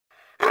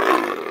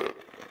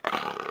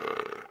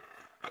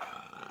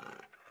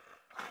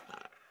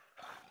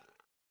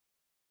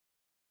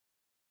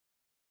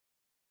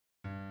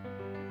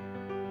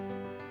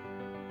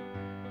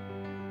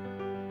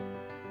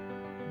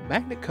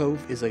Magnet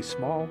Cove is a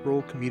small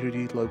rural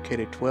community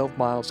located 12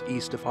 miles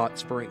east of Hot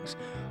Springs.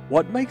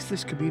 What makes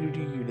this community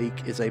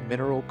unique is a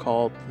mineral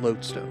called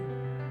lodestone.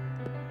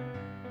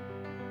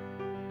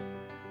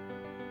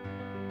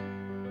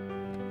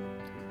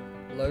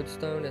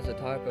 Lodestone is a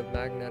type of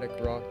magnetic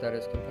rock that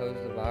is composed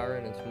of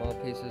iron and small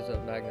pieces of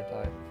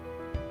magnetite.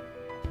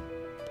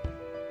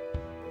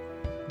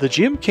 The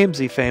Jim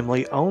Kimsey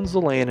family owns the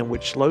land in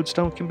which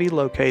lodestone can be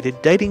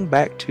located, dating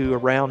back to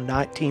around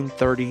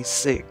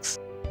 1936.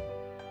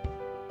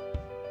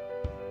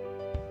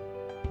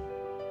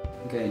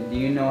 Okay, do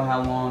you know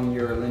how long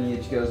your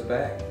lineage goes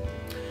back?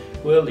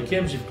 Well, the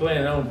Kimsey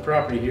clan owned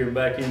property here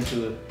back into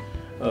the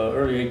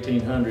early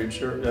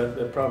 1800s,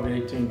 or probably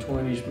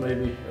 1820s,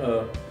 maybe,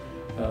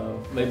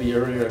 maybe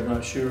earlier. I'm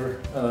not sure.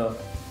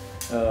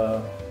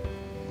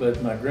 But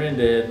my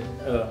granddad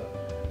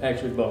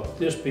actually bought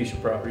this piece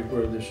of property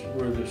where this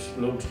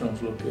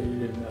lodestone's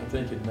located, in, I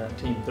think, in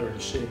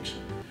 1936.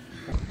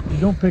 I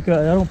don't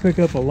pick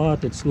up a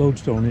lot that's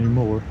lodestone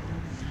anymore,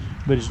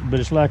 but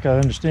it's like I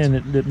understand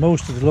that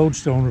most of the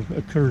lodestone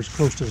occurs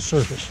close to the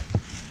surface,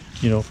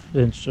 you know,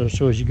 and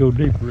so as you go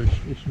deeper,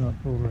 it's not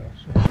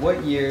polarized. So.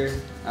 What year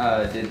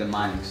did the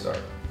mining start?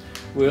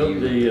 Well,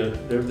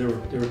 there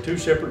were two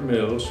separate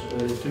mills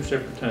at two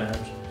separate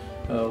times.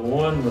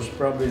 One was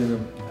probably in the,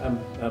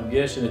 I'm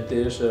guessing at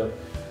this,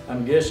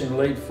 I'm guessing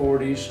late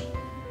 40s,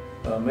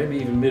 maybe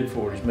even mid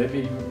 40s,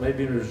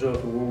 maybe a result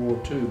of World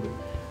War II,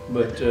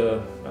 but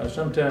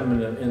sometime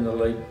in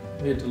the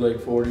mid to late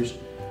 40s,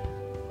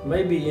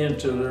 maybe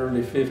into the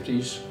early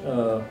 50s,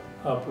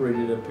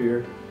 operated up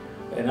here.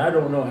 And I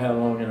don't know how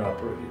long it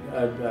operated.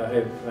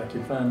 I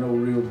can find no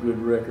real good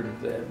record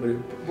of that, but it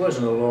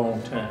wasn't a long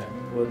time.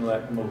 It wasn't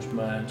like most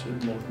mines or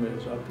most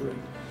mills operate.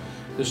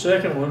 The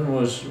second one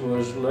was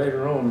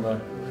later on. My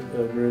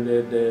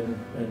granddad, dad,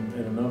 and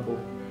an uncle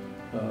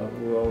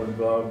were all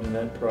involved in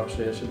that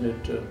process, and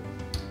it,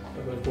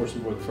 of course, they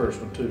were the first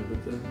one too.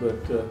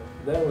 But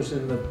that was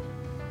in the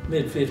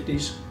mid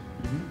 50s,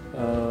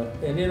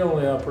 and it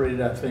only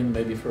operated, I think,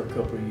 maybe for a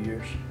couple of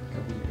years.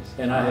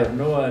 And I have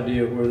no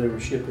idea where they were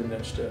shipping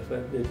that stuff. I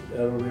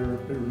don't ever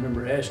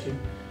remember asking,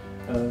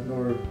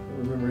 nor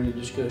remember any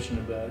discussion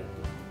about it.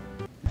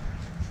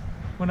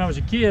 When I was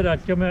a kid, I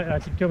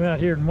could come out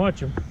here and watch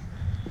them,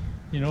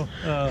 you know,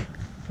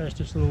 past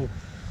this little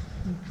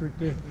trick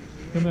there.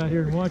 Come out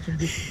here and watch them,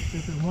 just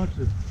sit and watch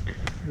their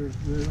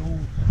old,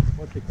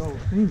 what they call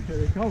steam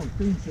shovels. They call them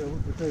steam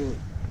shovels, but they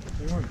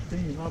weren't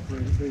steam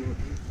operated.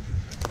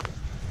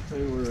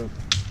 They were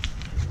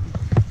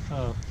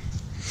of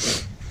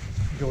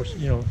course,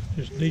 you know,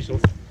 just diesel.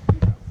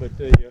 But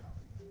they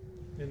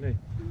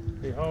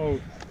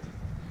hauled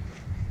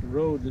the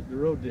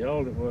road they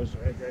hauled it was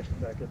actually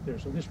back up there.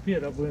 So this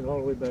pit went all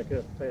the way back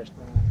up past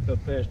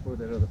where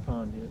that other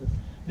pond is.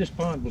 This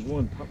pond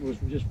was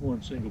just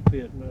one single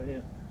pit.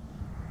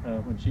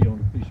 And when she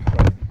owned a piece of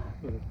property,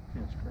 put a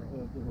fence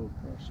the road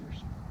across there.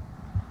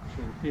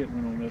 So the pit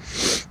went on up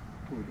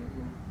toward that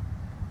road.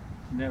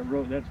 And that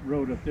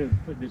road up there,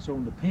 it's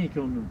on the pink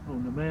on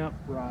the map.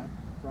 Right.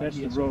 That's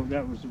the road.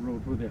 That was the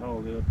road where they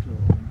hauled it up to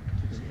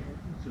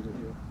the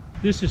hill.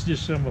 This is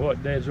just some of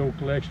what Dad's old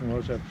collection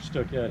was. I've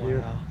stuck out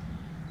here.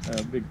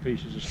 Big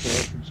pieces of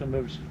stuff, and some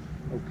of it's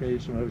okay,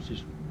 some of it's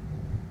just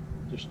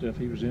stuff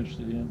he was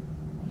interested in.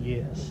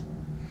 Yes.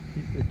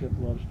 He picked up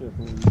a lot of stuff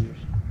over the years.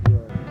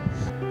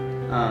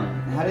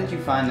 How did you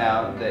find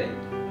out that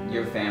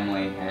your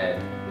family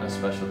had a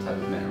special type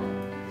of mineral?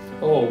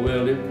 Oh,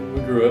 well,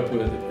 we grew up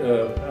with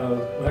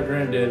it. My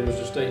granddad was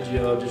a state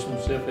geologist and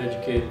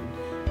self-educated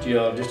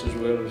geologist, as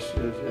well as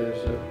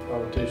a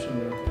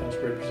politician, House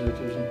of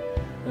Representatives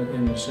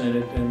in the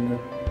Senate and the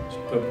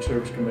Public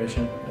Service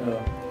Commission.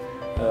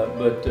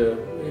 But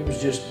it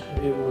was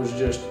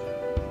just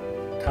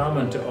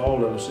common to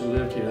all of us that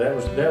lived here. That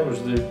was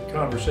the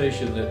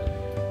conversation that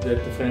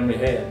the family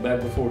had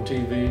back before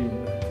TV.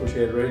 And of course,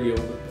 you had radio,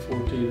 but before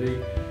TV,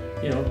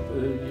 you know,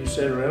 you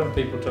sat around,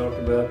 people talked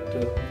about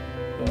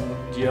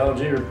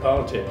geology or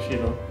politics. You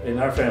know, in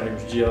our family, it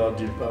was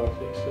geology and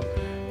politics. So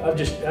I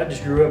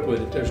just grew up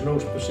with it. There's no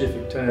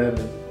specific time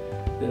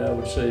that I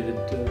would say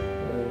that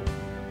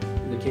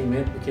became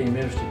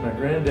interested. My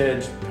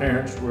granddad's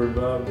parents were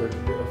involved. Their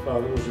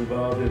father was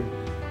involved in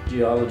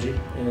geology,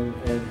 and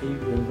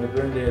my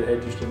granddad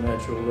had just a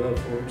natural love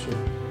for it. So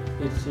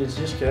it's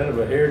just kind of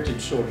a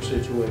heritage sort of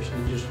situation.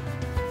 It just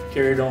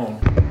carried on.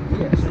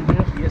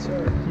 Yes,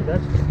 sir. See,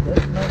 that's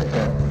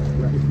magnetite.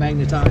 Right. It's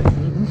magnetite.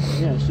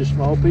 Mm-hmm. Yeah, it's just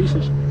small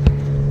pieces.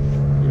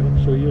 You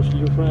know, so you'll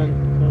find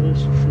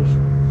this.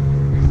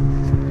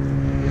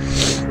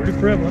 It's pretty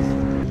prevalent.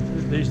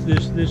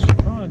 This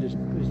pond is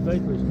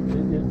basically,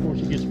 of course,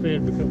 it gets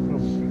fed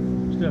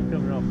from stuff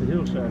coming off the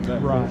hillside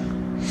back right there.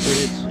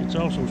 But it's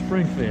also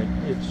spring fed.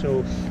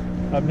 So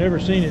I've never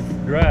seen it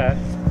dry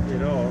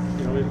at all.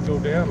 You know, it'll go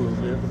down a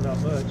little bit, but not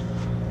much.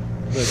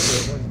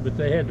 But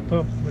they had to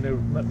pump when they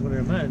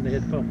were mining. They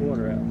had to pump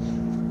water out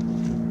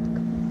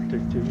to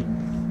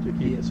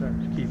keep yes, sir.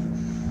 To keep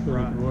it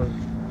right. Water.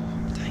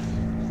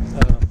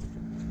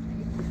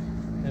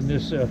 And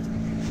this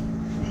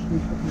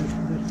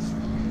this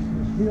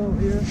hill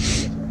here,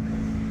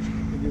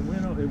 and it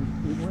went all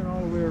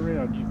the way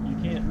around. You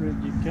can't really,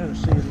 you can kind of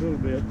see it a little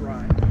bit.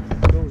 Right.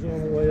 It goes all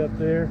the way up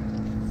there,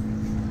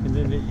 and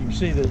then you can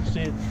see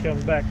it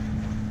comes back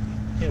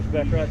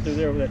right through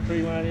there where that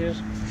tree line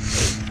is.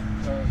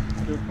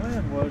 The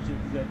plan was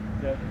that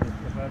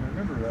if I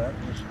remember right,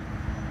 was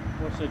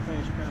once they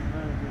finished kind of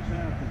running this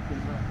out, that they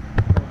might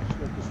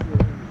let the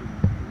swirl into the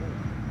lake.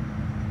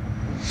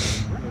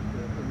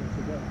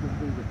 So that would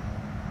be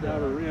the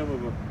outer rim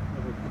of a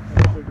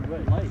bigger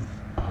lake.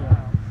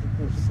 Yeah. Of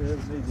course, if they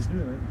ever needed to do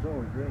it, it was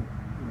always drained.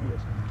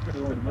 If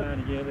they wanted to mine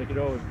again, they could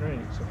always drain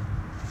it. So.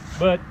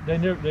 But they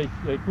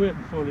quit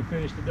before they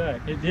finished the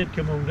dike. It did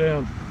come on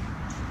down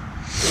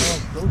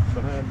close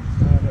behind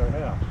our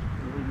house.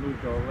 We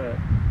moved all that.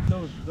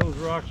 Those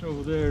rocks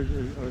over there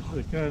are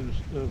the kind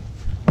of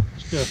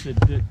stuff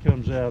that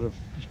comes out of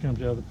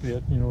the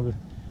pit. You know,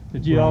 the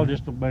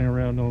geologists will bang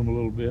around on them a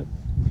little bit.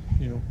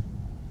 You know,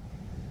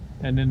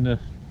 and then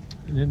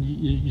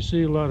you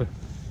see a lot of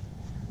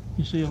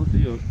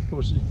of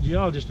course the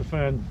geologists will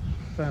find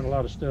a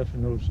lot of stuff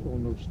on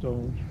those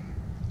stones.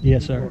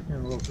 Yes, sir.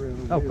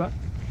 Okay.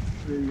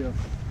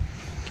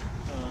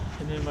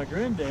 And then my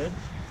granddad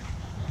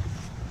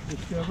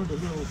discovered a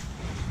little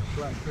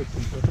black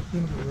crystal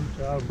which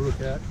I'll look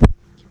at.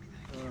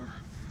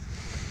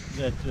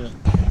 That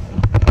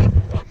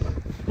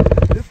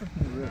different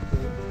from the rest of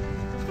it.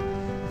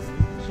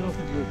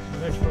 Consulted with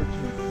some experts,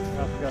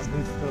 I forgot who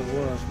the fellow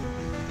was.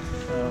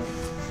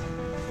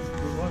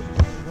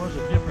 It was a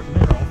different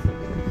mineral.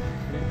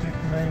 It took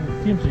the name of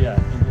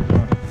kimsite.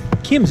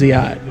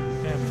 Kimsite.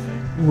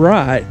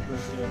 Right. But,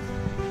 so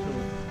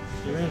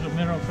there is a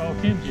mineral called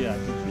kimsite.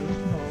 It's really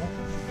small.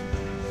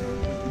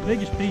 The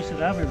biggest piece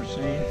that I've ever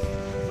seen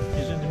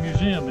is in the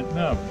museum at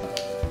Melbourne.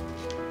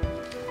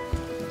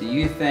 Do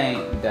you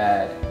think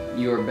that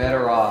you are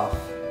better off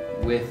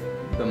with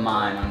the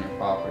mine on your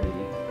property,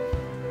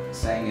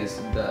 saying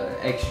is the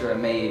extra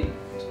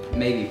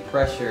maybe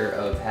pressure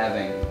of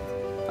having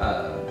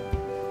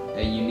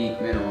a unique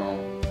mineral?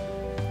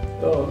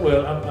 Oh,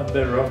 well, I'm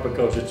better off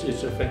because it's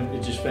just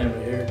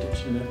family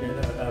heritage, and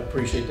I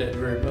appreciate that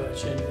very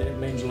much, and it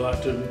means a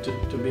lot to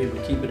be able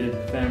to keep it in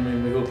the family,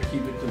 and we hope to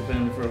keep it in the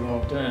family for a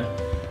long time.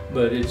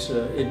 But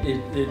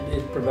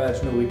it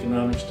provides no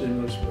economic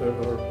stimulus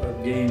or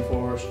gain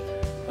for us,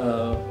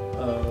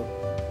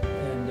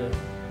 and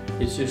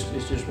it's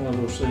just one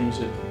of those things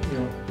that, you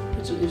know,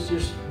 it's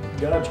just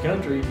God's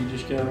country. You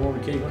just kind of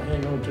want to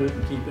hang on to it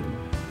and keep it.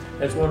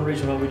 That's one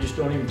reason why we just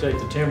don't even take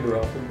the timber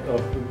off the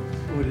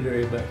wooded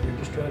area back here.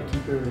 Just try to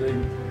keep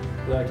everything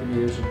like it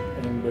is,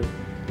 but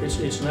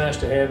it's nice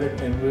to have it,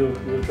 and we'll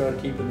try to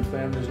keep it in the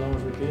family as long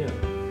as we can.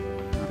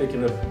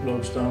 Picking up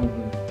Lodestone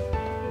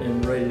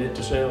and rating it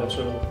to sell,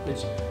 so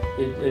it's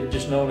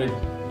just known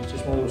it's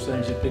just one of those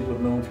things that people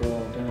have known for a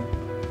long time.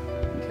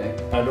 Okay.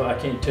 I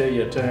can't tell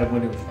you a time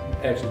when it was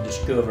actually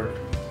discovered.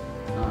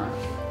 All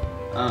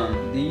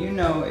right. Do you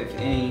know if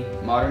any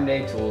modern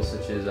day tools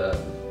such as a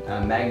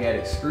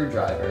magnetic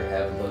screwdriver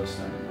have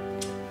lodestone in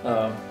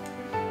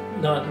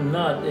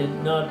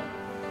them?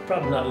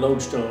 Probably not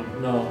lodestone.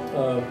 No,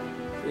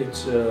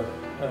 it's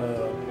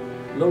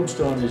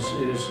lodestone is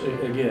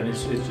again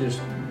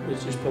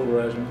it's just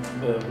polarizing,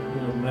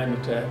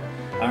 magnetite,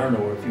 iron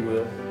ore, if you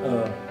will.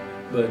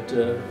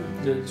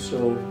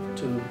 So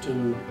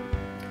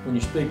when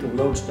you speak of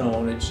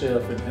lodestone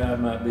itself and how it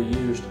might be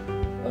used,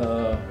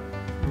 I'm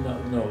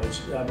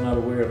not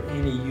aware of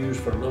any use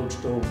for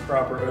lodestone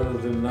proper other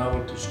than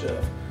novelty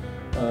stuff.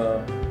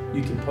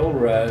 You can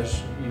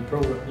polarize. You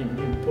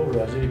can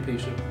polarize any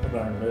piece of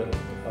iron metal,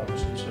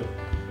 obviously.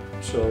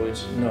 So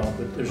it's no,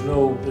 but there's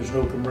no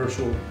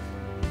commercial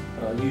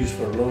use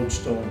for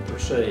lodestone per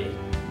se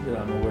that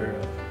I'm aware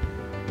of.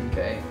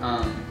 Okay.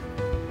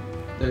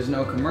 There's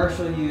no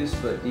commercial use,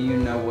 but do you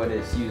know what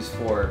it's used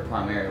for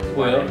primarily?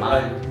 Well,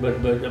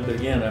 but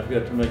again, I've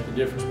got to make the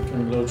difference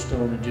between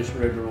lodestone and just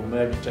regular old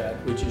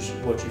magnetite, which is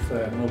what you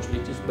find mostly.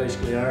 It's just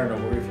basically iron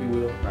ore, if you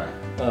will. Right.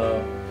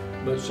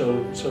 But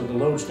so the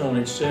lodestone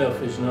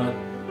itself is not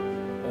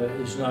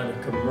a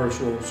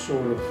commercial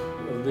sort of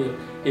deal.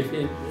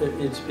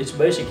 Its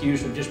basic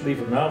use would just be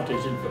for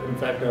novelties. In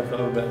fact, I've thought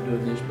about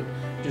doing this, but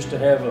just to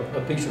have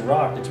a piece of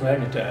rock that's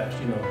magnetized,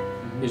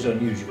 is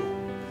unusual.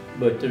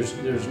 But there's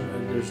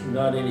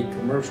not any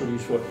commercial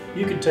use for it.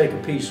 You could take a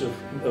piece of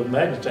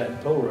magnetite and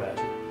polarize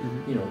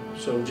it,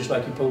 so just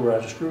like you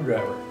polarize a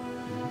screwdriver,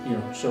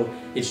 so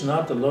it's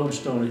not the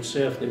lodestone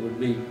itself that would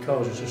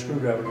causes a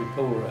screwdriver to be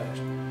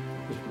polarized.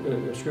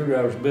 A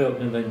screwdriver's built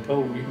and then you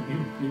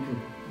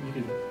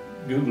can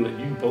Google it.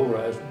 You can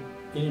polarize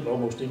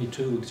almost any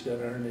tool that's got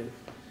iron in it.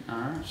 All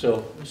right.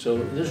 So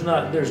there's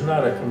not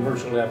a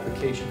commercial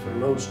application for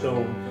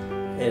lodestone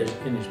as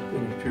in its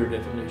pure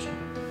definition.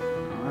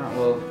 All right.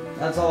 Well,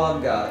 that's all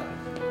I've got.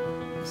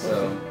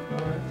 So. All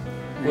right.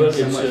 Thanks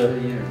so much for the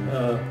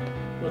interview.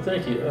 Well,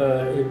 thank you.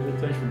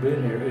 Thanks for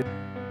being here.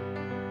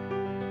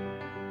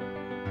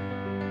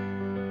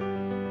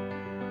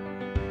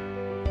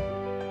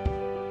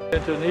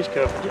 Into these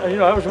companies,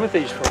 I was with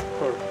these for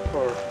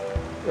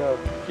a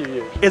few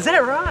years. Is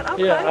that right?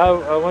 Okay. Yeah,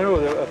 I went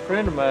over there. A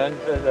friend of mine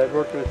that I'd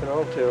worked with in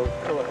Oiltail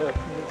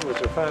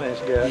was a finance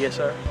guy. Yes,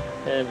 sir.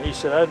 And he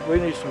said, we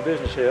need some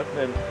business help.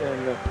 And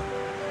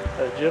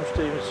Jim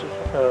Stevens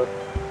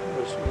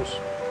was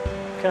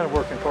kind of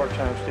working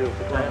part-time still at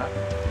the plant.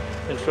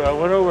 Right. And so I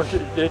went over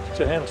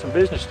to handle some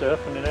business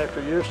stuff. And then after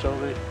a year or so,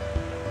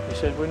 he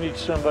said, we need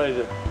somebody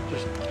to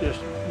just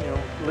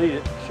lead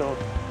it. So,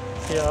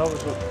 yeah, I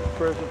was the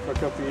president for a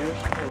couple of years.